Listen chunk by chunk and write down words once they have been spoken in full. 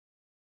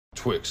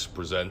Twix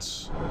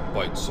presents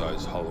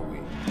Bite-Size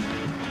Halloween.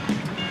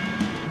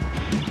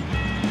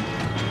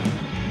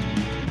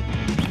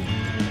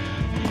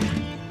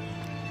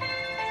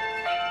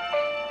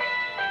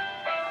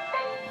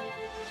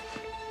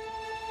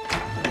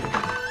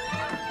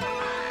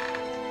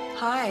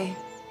 Hi.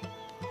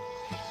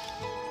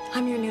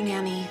 I'm your new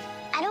nanny.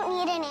 I don't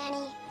need a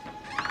nanny.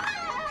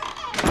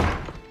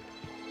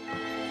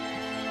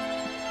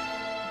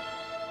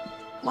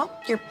 Well,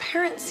 your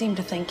parents seem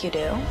to think you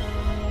do.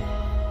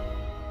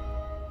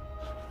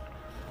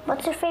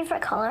 What's your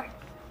favorite color?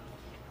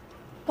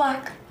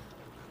 Black.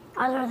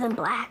 Other than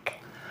black.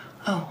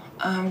 Oh,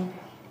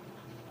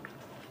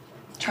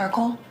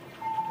 charcoal?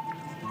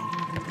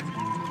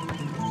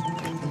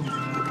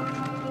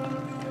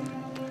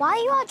 Why are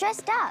you all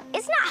dressed up?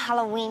 It's not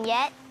Halloween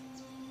yet.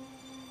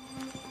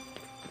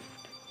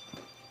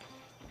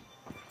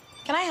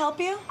 Can I help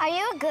you? Are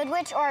you a good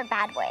witch or a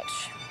bad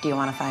witch? Do you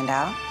want to find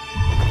out?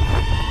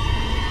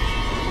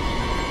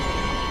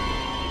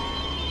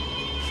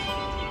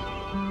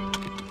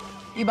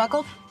 You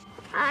buckled?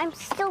 I'm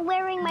still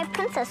wearing my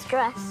princess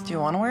dress. Do you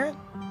want to wear it?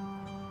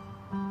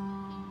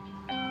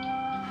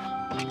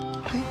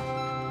 Okay.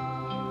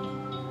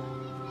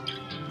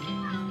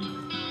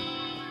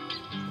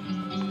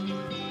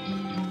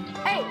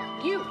 Hey,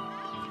 you!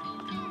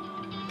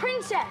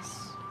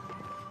 Princess!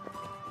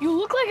 You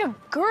look like a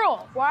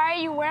girl. Why are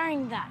you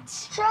wearing that?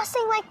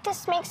 Dressing like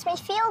this makes me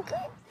feel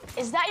good.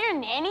 Is that your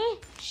nanny?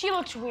 She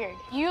looks weird.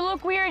 You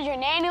look weird, your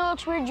nanny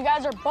looks weird, you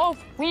guys are both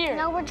weird.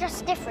 No, we're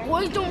just different.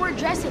 Boys don't wear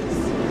dresses.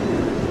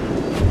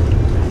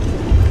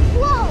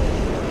 Whoa!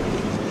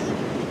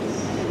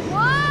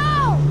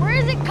 Whoa! Where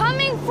is it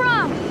coming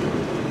from?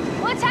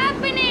 What's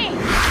happening?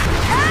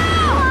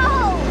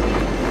 Whoa!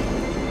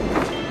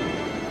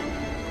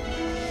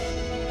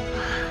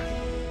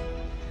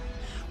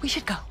 We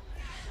should go.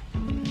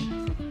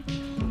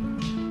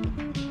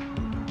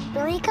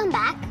 Will he come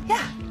back?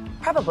 Yeah,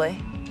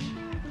 probably.